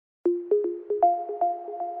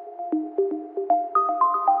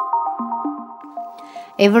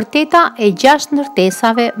e vërteta e 6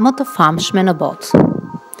 ndërtesave më të famshme në botë.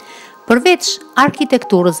 Përveç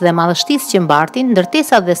arkitekturës dhe madhështisë që mbartin,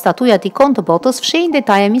 ndërtesat dhe statujat ikon të botës fshehin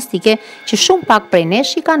detaje mistike që shumë pak prej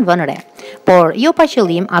nesh i kanë vënë re. Por jo pa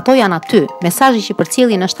qëllim, ato janë aty, mesazhi që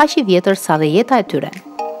përcjellin është aq i vjetër sa dhe jeta e tyre.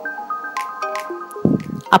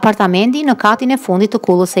 Apartamenti në katin e fundit të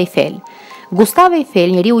kullës Eiffel. Gustave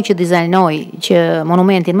Eiffel, njeriu që dizajnoi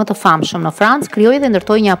monumentin më të famshëm në Francë, krijoi dhe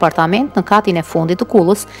ndërtoi një apartament në katin e fundit të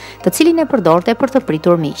kullës, të cilin e përdorte për të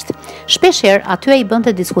pritur miqt. Shpeshherë aty ai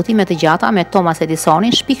bënte diskutime të gjata me Thomas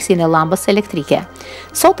Edisonin, shpiksin e llambës elektrike.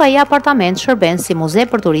 Sot ai apartament shërben si muze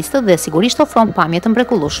për turistët dhe sigurisht ofron pamje të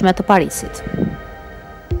mrekullueshme të Parisit.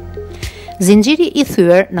 Zinxhiri i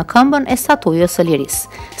thyer në këmbën e statujës së lirisë.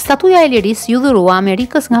 Statuja e lirisë ju dhurua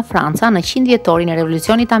Amerikës nga Franca në 100 vjetorin e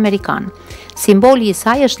revolucionit amerikan. Simboli i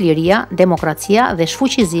saj është liria, demokracia dhe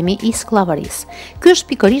shfuqizimi i skllavërisë. Ky është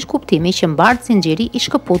pikërisht kuptimi që mbart zinxhiri i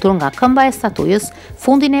shkëputur nga këmba e statujës,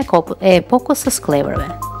 fundin e epokës së skleverëve.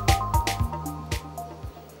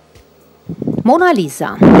 Mona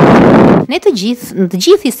Lisa. Në të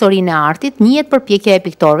gjithë historinë e artit, njihet përpjekja e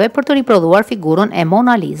piktorëve për të riprodhuar figurën e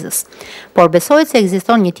Mona Lisës. Por besohet se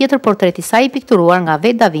ekziston një tjetër portret i saj i pikturuar nga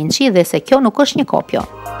vetë Da Vinci dhe se kjo nuk është një kopjo.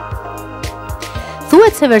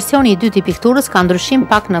 Thuhet se versioni i dytë i pikturës ka ndryshim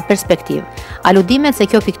pak në perspektivë. Aludimet se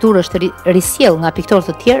kjo pikturë është risjell nga piktorë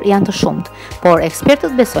të tjerë janë të shumtë, por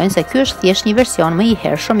ekspertët besojnë se ky është thjesht një version më i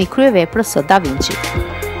hershëm i kryeveprës së Da Vinci.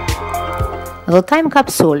 The Time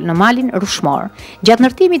Capsule në malin Rushmore. Gjatë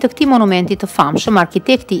ndërtimit të këtij monumenti të famshëm,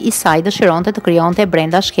 arkitekti i saj dëshironte të krijonte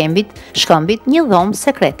brenda shkëmbit një dhomë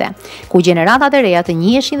sekrete, ku gjeneratat e reja të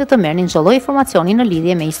njiheshin dhe të merrnin çdo lloj informacioni në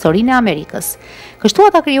lidhje me historinë e Amerikës. Kështu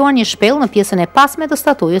ata krijuan një shpellë në pjesën e pasme të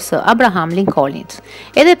statujës së Abraham Lincolnit.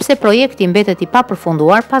 Edhe pse projekti mbetet i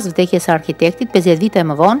papërfunduar pas vdekjes së arkitektit 50 vite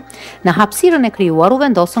më vonë, në hapësirën e krijuar u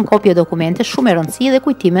vendosën kopje dokumente shumë e rëndësishme dhe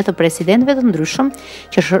kujtime të presidentëve të ndryshëm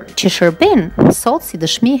që shërben sot si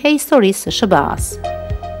dëshmi e historisë së SBA-s.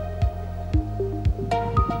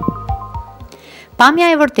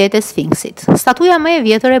 Pamja e vërtetë e Sfinksit. Statuja më e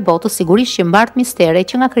vjetër e botës sigurisht që mbart mistere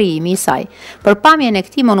që nga krijimi i saj. Për pamjen e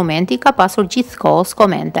këtij monumenti ka pasur gjithkohës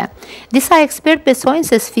komente. Disa ekspertë besojnë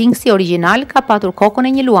se Sfinksi origjinal ka patur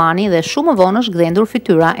kokën e një luani dhe shumë më vonë është gdhendur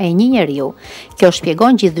fytyra e një njeriu. Kjo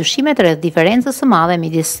shpjegon gjithë dyshimet rreth diferencës së madhe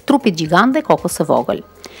midis trupit gjigant dhe kokës së vogël.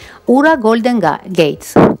 Ura Golden Gate.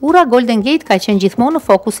 Ura Golden Gate ka qenë gjithmonë në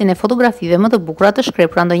fokusin e fotografive më të bukura të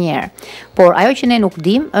shkrepura ndonjëherë. Por ajo që ne nuk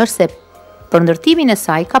dim është se për ndërtimin e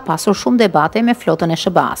saj ka pasur shumë debate me flotën e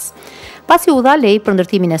SBA-s. Pasi u dha lej për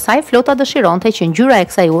ndërtimin e saj, flota dëshironte që ngjyra e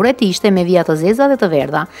kësaj ure të ishte me vija të zeza dhe të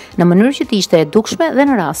verdha, në mënyrë që të ishte e dukshme dhe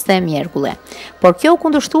në raste mjerkulle. Por kjo u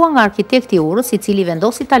kundërshtua nga arkitekti i urës, i cili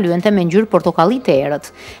vendosi ta lyente me ngjyrë portokalli të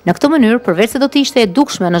errët. Në këtë mënyrë, përveç se do të ishte e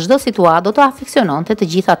dukshme në çdo situatë, do të afiksiononte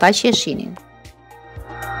të gjithë ata që e shihnin.